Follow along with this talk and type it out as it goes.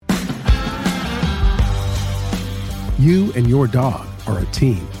You and your dog are a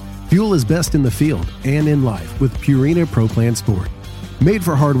team. Fuel is best in the field and in life with Purina Pro Plan Sport. Made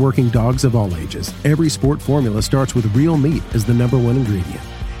for hardworking dogs of all ages, every sport formula starts with real meat as the number one ingredient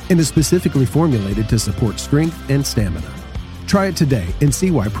and is specifically formulated to support strength and stamina. Try it today and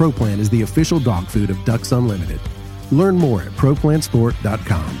see why Pro Plan is the official dog food of Ducks Unlimited. Learn more at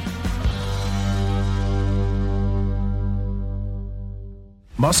ProPlansport.com.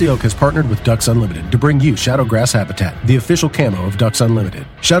 Mossy Oak has partnered with Ducks Unlimited to bring you Shadowgrass Habitat, the official camo of Ducks Unlimited.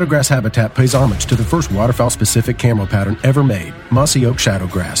 Shadowgrass Habitat pays homage to the first waterfowl-specific camo pattern ever made, Mossy Oak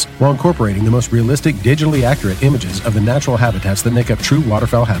Shadowgrass, while incorporating the most realistic, digitally accurate images of the natural habitats that make up true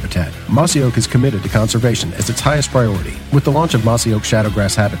waterfowl habitat. Mossy Oak is committed to conservation as its highest priority. With the launch of Mossy Oak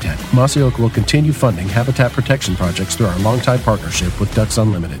Shadowgrass Habitat, Mossy Oak will continue funding habitat protection projects through our longtime partnership with Ducks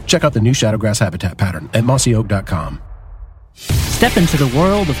Unlimited. Check out the new Shadowgrass Habitat pattern at mossyoak.com. Step into the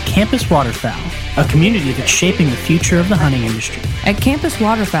world of Campus Waterfowl, a community that's shaping the future of the hunting industry. At Campus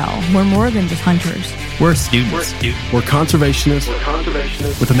Waterfowl, we're more than just hunters. We're students. We're conservationists.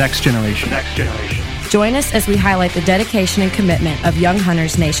 With the next generation. Join us as we highlight the dedication and commitment of young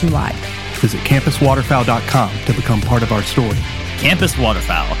hunters nationwide. Visit campuswaterfowl.com to become part of our story. Campus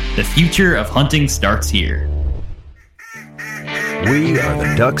Waterfowl, the future of hunting starts here. We are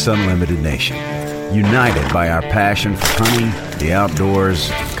the Ducks Unlimited Nation, united by our passion for hunting, the outdoors,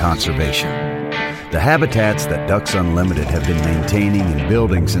 and conservation. The habitats that Ducks Unlimited have been maintaining and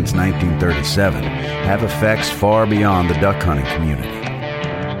building since 1937 have effects far beyond the duck hunting community.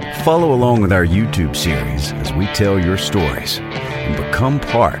 Follow along with our YouTube series as we tell your stories and become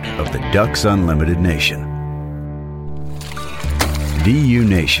part of the Ducks Unlimited Nation. DU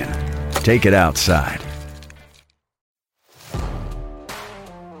Nation, take it outside.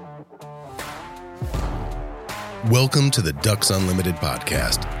 Welcome to the Ducks Unlimited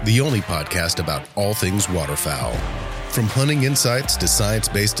podcast, the only podcast about all things waterfowl. From hunting insights to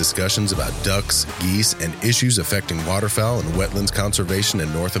science-based discussions about ducks, geese, and issues affecting waterfowl and wetlands conservation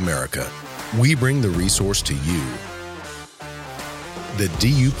in North America, we bring the resource to you. The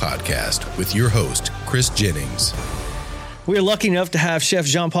DU Podcast with your host, Chris Jennings. We're lucky enough to have Chef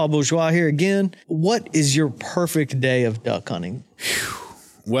Jean-Paul Bourgeois here again. What is your perfect day of duck hunting?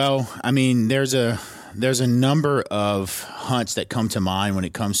 Well, I mean, there's a number of hunts that come to mind when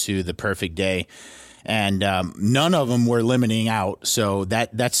it comes to the perfect day, and none of them were limiting out. So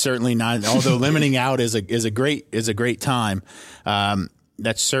that's certainly not. Although limiting out is a great time,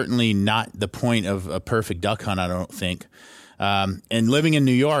 that's certainly not the point of a perfect duck hunt, I don't think. And living in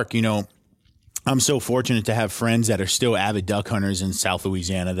New York, you know, I'm so fortunate to have friends that are still avid duck hunters in South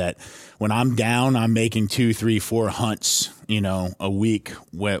Louisiana that when I'm down, I'm making 2, 3, 4 hunts, you know, a week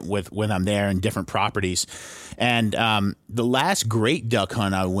with when I'm there in different properties. And the last great duck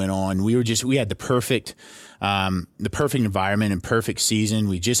hunt I went on, we had the perfect environment and perfect season.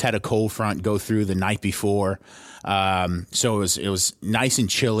 We just had a cold front go through the night before. So it was nice and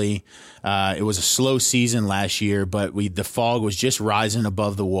chilly. It was a slow season last year, but the fog was just rising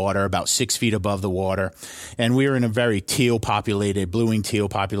above the water, about 6 feet above the water. And we were in a very blue-winged teal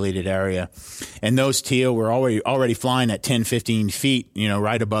populated area. And those teal were already flying at 10, 15 feet, you know,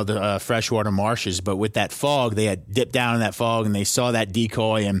 right above the freshwater marshes. But with that fog, they had dipped down in that fog and they saw that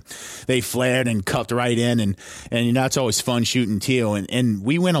decoy and they flared and cupped right in. And you know, it's always fun shooting teal. And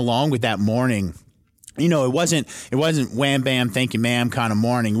we went along with that morning. You know, it wasn't wham, bam, thank you, ma'am kind of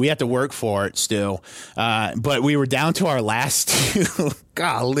morning. We had to work for it still. But we were down to our last two.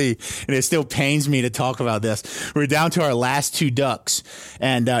 Golly. And it still pains me to talk about this. We were down to our last 2 ducks.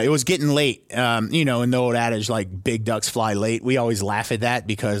 And it was getting late. You know, in the old adage, like, big ducks fly late. We always laugh at that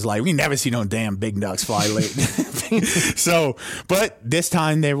because, like, we never see no damn big ducks fly late. So, but this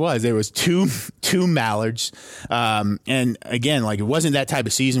time there was two mallards. And again, like, it wasn't that type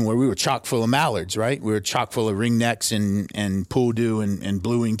of season where we were chock full of mallards, right? We were chock full of ringnecks and pool dew and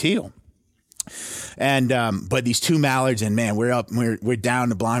blue-winged teal. And but these 2 mallards, and man, we're down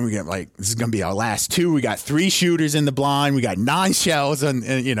the blind. We got this is gonna be our last 2. We got 3 shooters in the blind. We got 9 shells and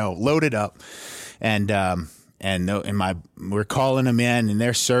you know, loaded up. And we're calling them in, and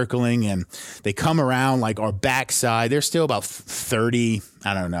they're circling, and they come around like our backside. They're still about 30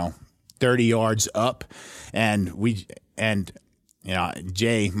 yards up, and you know,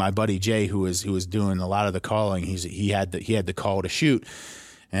 Jay, my buddy Jay, who was doing a lot of the calling, he had the call to shoot.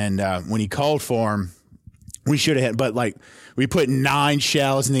 And when he called for him, we should have had, but like we put 9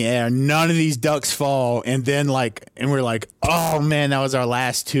 shells in the air. None of these ducks fall. And then we're like, oh man, that was our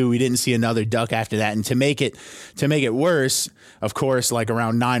last 2. We didn't see another duck after that. And to make it worse, of course, like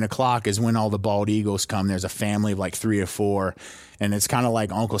around 9 o'clock is when all the bald eagles come. There's a family of like 3 or 4. And it's kind of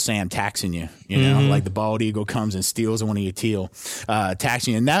like Uncle Sam taxing you, you know, like the bald eagle comes and steals one of your teal,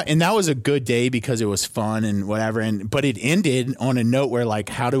 taxing you. And that was a good day because it was fun and whatever. But it ended on a note where, like,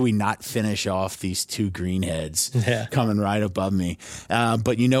 how do we not finish off these two greenheads coming right above me?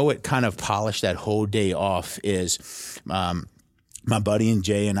 But you know what kind of polished that whole day off is my buddy and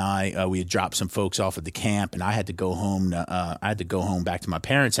Jay and I, we had dropped some folks off at the camp, and I had to go home. Back to my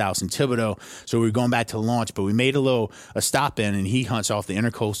parents' house in Thibodaux. So we were going back to launch, but we made a stop in, and he hunts off the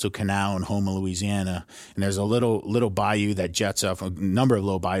Intercoastal Canal in Houma, Louisiana. And there's a little bayou that juts off, a number of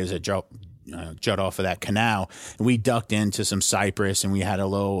little bayous that jut off of that canal. And we ducked into some cypress, and we had a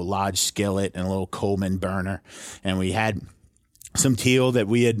little lodge skillet and a little Coleman burner, and we had some teal that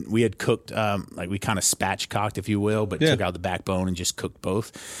we had cooked, like we kind of spatchcocked, if you will, but took out the backbone and just cooked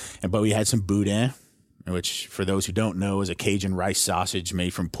both. But we had some boudin, which, for those who don't know, is a Cajun rice sausage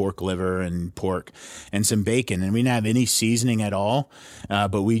made from pork liver and pork, and some bacon. And we didn't have any seasoning at all,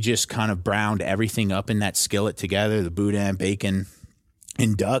 but we just kind of browned everything up in that skillet together, the boudin, bacon,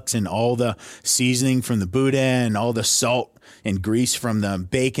 and ducks, and all the seasoning from the boudin and all the salt and grease from the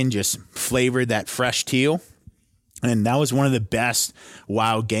bacon just flavored that fresh teal. And that was one of the best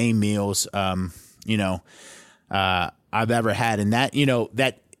wild game meals, I've ever had. And that,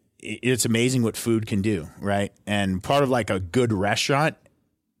 it's amazing what food can do, right? And part of like a good restaurant,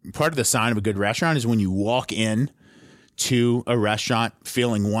 part of the sign of a good restaurant is when you walk in to a restaurant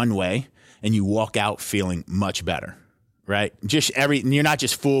feeling one way and you walk out feeling much better, right? You're not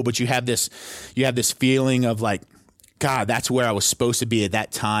just full, but you have this feeling of like, God, that's where I was supposed to be at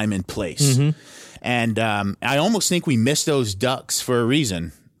that time and place. Mm-hmm. And I almost think we missed those ducks for a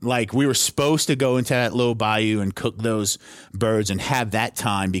reason. Like, we were supposed to go into that little bayou and cook those birds and have that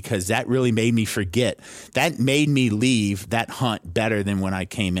time, because that really made me forget. That made me leave that hunt better than when I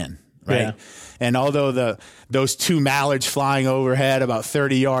came in, right? Yeah. And although those two mallards flying overhead about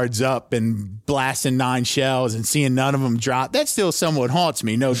 30 yards up and blasting 9 shells and seeing none of them drop, that still somewhat haunts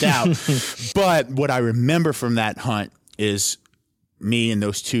me, no doubt. But what I remember from that hunt is me and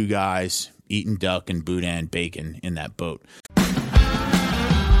those two guys eating duck and boudin bacon in that boat.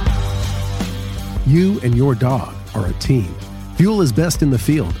 You and your dog are a team. Fuel is best in the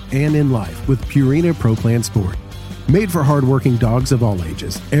field and in life with Purina Pro Plan Sport. Made for hardworking dogs of all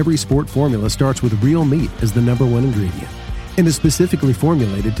ages, every sport formula starts with real meat as the #1 ingredient and is specifically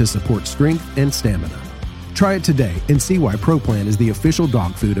formulated to support strength and stamina. Try it today and see why Pro Plan is the official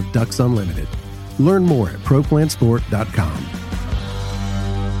dog food of Ducks Unlimited. Learn more at ProPlansport.com.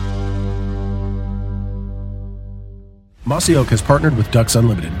 Mossy Oak has partnered with Ducks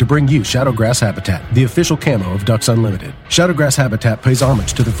Unlimited to bring you Shadowgrass Habitat, the official camo of Ducks Unlimited. Shadowgrass Habitat pays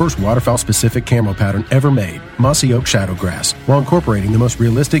homage to the first waterfowl-specific camo pattern ever made, Mossy Oak Shadowgrass, while incorporating the most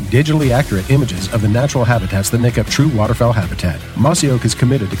realistic, digitally accurate images of the natural habitats that make up true waterfowl habitat. Mossy Oak is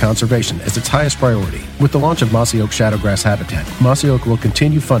committed to conservation as its highest priority. With the launch of Mossy Oak Shadowgrass Habitat, Mossy Oak will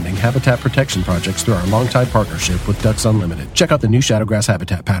continue funding habitat protection projects through our longtime partnership with Ducks Unlimited. Check out the new Shadowgrass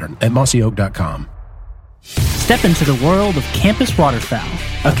Habitat pattern at mossyoak.com. Step into the world of Campus Waterfowl,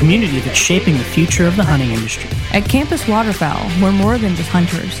 a community that's shaping the future of the hunting industry. At Campus Waterfowl, we're more than just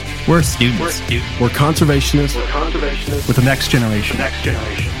hunters. We're students. We're conservationists. With the next generation.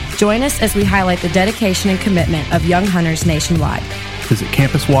 Join us as we highlight the dedication and commitment of young hunters nationwide. Visit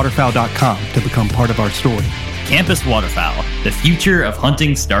campuswaterfowl.com to become part of our story. Campus Waterfowl, the future of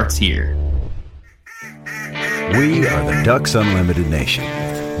hunting starts here. We are the Ducks Unlimited Nation,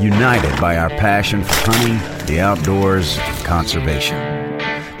 united by our passion for hunting, the outdoors, and conservation.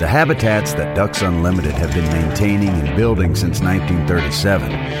 The habitats that Ducks Unlimited have been maintaining and building since 1937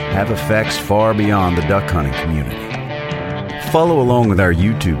 have effects far beyond the duck hunting community. Follow along with our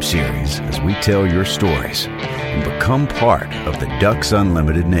YouTube series as we tell your stories and become part of the Ducks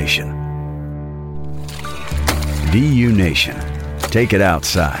Unlimited Nation. DU Nation, take it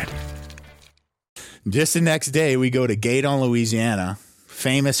outside. Just the next day, we go to Guédon, Louisiana,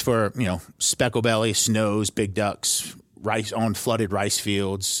 famous for, speckle belly, snows, big ducks, rice on flooded rice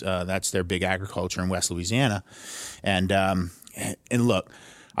fields. That's their big agriculture in West Louisiana. And look,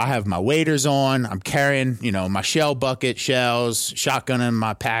 I have my waders on. I'm carrying, my shell bucket, shells, shotgun in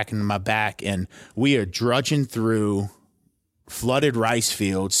my pack and in my back, and we are drudging through flooded rice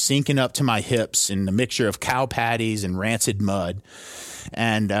fields, sinking up to my hips in the mixture of cow patties and rancid mud.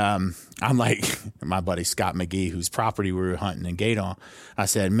 And I'm like, my buddy Scott McGee, whose property we were hunting in Guédon, I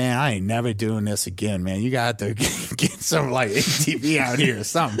said, man, I ain't never doing this again, man. You got to get some like ATV out here or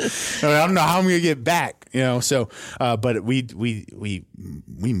something. I don't know how I'm gonna get back, So, but we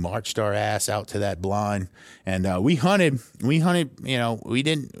marched our ass out to that blind, and we hunted. We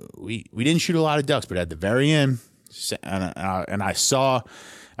didn't shoot a lot of ducks, but at the very end, And I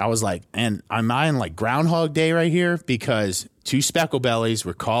was like, and am I in like Groundhog Day right here? Because two speckled bellies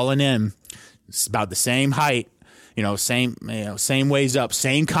were calling in. It's about the same height, same ways up,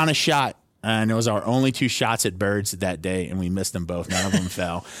 same kind of shot. And it was our only two shots at birds that day, and we missed them both. None of them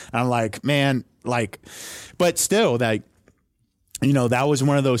fell. And I'm like, man, but still, that was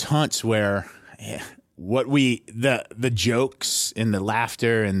one of those hunts where the jokes and the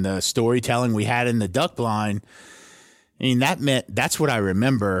laughter and the storytelling we had in the duck blind, I mean, that's what I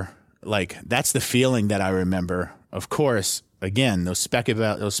remember. Like, that's the feeling that I remember. Of course, again, those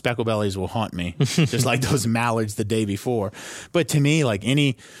speckled bellies will haunt me, just like those mallards the day before. But to me, like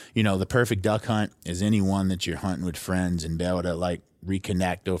the perfect duck hunt is any one that you're hunting with friends and be able to like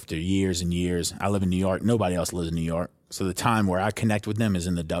reconnect after years and years. I live in New York. Nobody else lives in New York. So the time where I connect with them is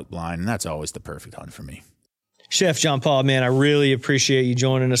in the duck blind, and that's always the perfect hunt for me. Chef John Paul, man, I really appreciate you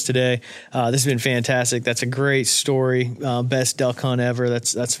joining us today. This has been fantastic. That's a great story. Best duck hunt ever.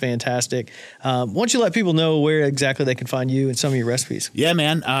 That's fantastic. Why don't you let people know where exactly they can find you and some of your recipes? Yeah,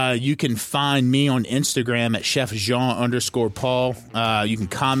 man. You can find me on Instagram at Chef Jean_Paul. You can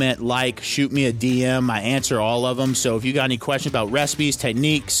comment, shoot me a DM. I answer all of them. So if you got any questions about recipes,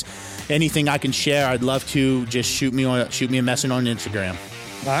 techniques, anything I can share, I'd love to. Just shoot me a message on Instagram.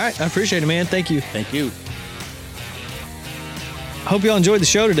 All right. I appreciate it, man. Thank you. Thank you. Hope y'all enjoyed the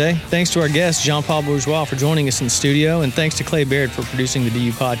show today. Thanks to our guest, Jean-Paul Bourgeois, for joining us in the studio, and thanks to Clay Baird for producing the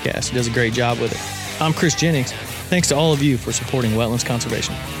DU podcast. He does a great job with it. I'm Chris Jennings. Thanks to all of you for supporting wetlands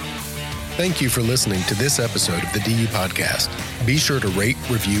conservation. Thank you for listening to this episode of the DU podcast. Be sure to rate,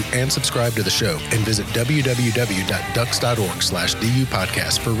 review, and subscribe to the show, and visit www.ducks.org/DU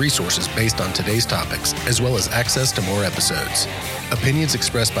podcast for resources based on today's topics, as well as access to more episodes. Opinions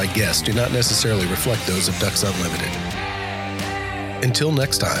expressed by guests do not necessarily reflect those of Ducks Unlimited. Until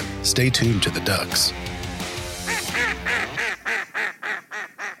next time, stay tuned to the ducks.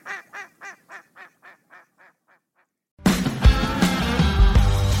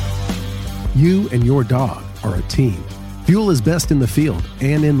 You and your dog are a team. Fuel is best in the field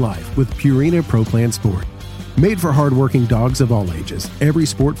and in life with Purina Pro Plan Sport. Made for hardworking dogs of all ages, every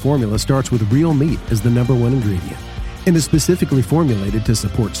sport formula starts with real meat as the #1 ingredient and is specifically formulated to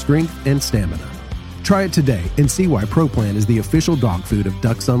support strength and stamina. Try it today and see why Pro Plan is the official dog food of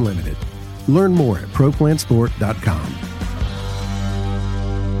Ducks Unlimited. Learn more at ProPlansport.com.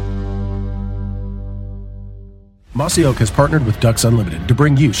 Mossy Oak has partnered with Ducks Unlimited to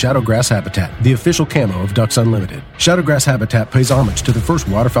bring you Shadowgrass Habitat, the official camo of Ducks Unlimited. Shadowgrass Habitat pays homage to the first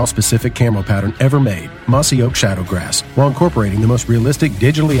waterfowl-specific camo pattern ever made, Mossy Oak Shadowgrass, while incorporating the most realistic,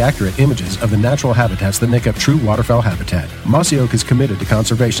 digitally accurate images of the natural habitats that make up true waterfowl habitat. Mossy Oak is committed to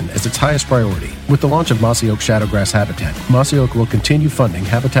conservation as its highest priority. With the launch of Mossy Oak Shadowgrass Habitat, Mossy Oak will continue funding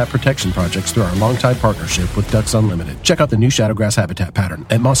habitat protection projects through our longtime partnership with Ducks Unlimited. Check out the new Shadowgrass Habitat pattern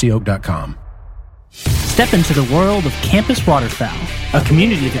at mossyoak.com. Step into the world of Campus Waterfowl, a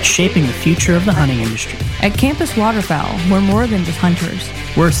community that's shaping the future of the hunting industry. At Campus Waterfowl, we're more than just hunters.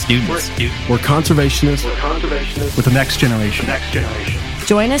 We're students. We're conservationists with the next generation.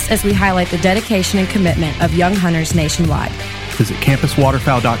 Join us as we highlight the dedication and commitment of young hunters nationwide. Visit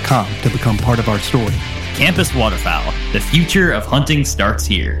campuswaterfowl.com to become part of our story. Campus Waterfowl, the future of hunting starts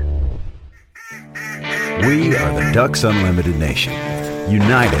here. We are the Ducks Unlimited Nation,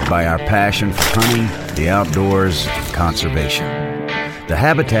 united by our passion for hunting, the outdoors, and conservation. The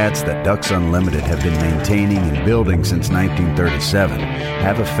habitats that Ducks Unlimited have been maintaining and building since 1937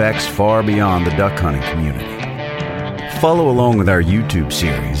 have effects far beyond the duck hunting community. Follow along with our YouTube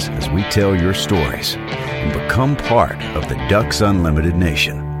series as we tell your stories and become part of the Ducks Unlimited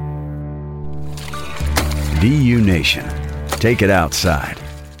Nation. DU Nation, take it outside.